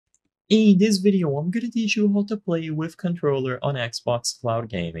In this video, I'm gonna teach you how to play with controller on Xbox Cloud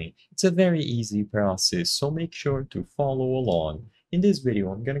Gaming. It's a very easy process, so make sure to follow along. In this video,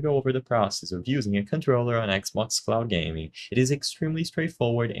 I'm gonna go over the process of using a controller on Xbox Cloud Gaming. It is extremely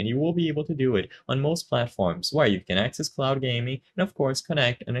straightforward and you will be able to do it on most platforms where you can access cloud gaming and of course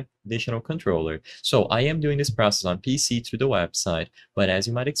connect an additional controller. So I am doing this process on PC through the website, but as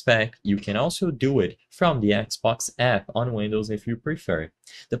you might expect, you can also do it from the Xbox app on Windows if you prefer.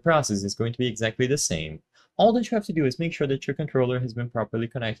 The process is going to be exactly the same. All that you have to do is make sure that your controller has been properly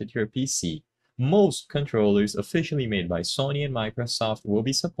connected to your PC. Most controllers officially made by Sony and Microsoft will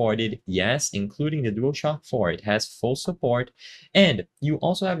be supported, yes, including the DualShock 4. It has full support, and you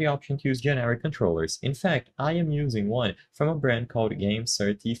also have the option to use generic controllers. In fact, I am using one from a brand called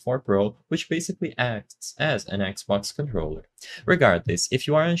GameSir T4 Pro, which basically acts as an Xbox controller. Regardless, if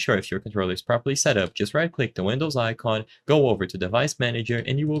you are unsure if your controller is properly set up, just right-click the Windows icon, go over to Device Manager,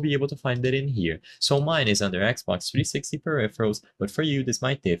 and you will be able to find it in here. So mine is under Xbox 360 peripherals, but for you this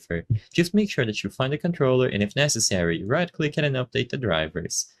might differ. Just make sure that you find the controller, and if necessary, right-click it and update the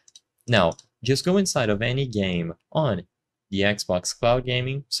drivers. Now, just go inside of any game on the Xbox Cloud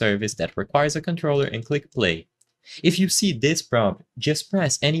Gaming service that requires a controller and click play. If you see this prompt, just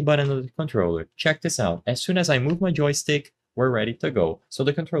press any button on the controller. Check this out. As soon as I move my joystick, we're ready to go. So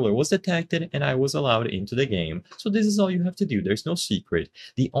the controller was detected and I was allowed into the game. So this is all you have to do. There's no secret.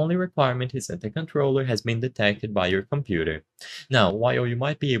 The only requirement is that the controller has been detected by your computer. Now, while you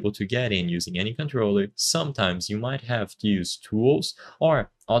might be able to get in using any controller, sometimes you might have to use tools or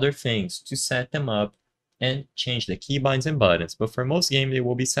other things to set them up and change the keybinds and buttons, but for most games they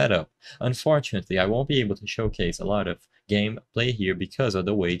will be set up. Unfortunately, I won't be able to showcase a lot of gameplay here because of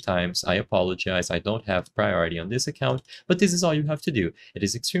the wait times. I apologize, I don't have priority on this account, but this is all you have to do. It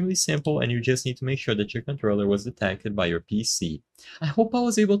is extremely simple and you just need to make sure that your controller was detected by your PC. I hope I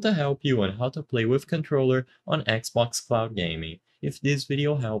was able to help you on how to play with controller on Xbox Cloud Gaming. If this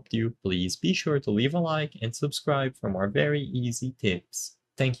video helped you, please be sure to leave a like and subscribe for more very easy tips.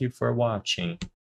 Thank you for watching.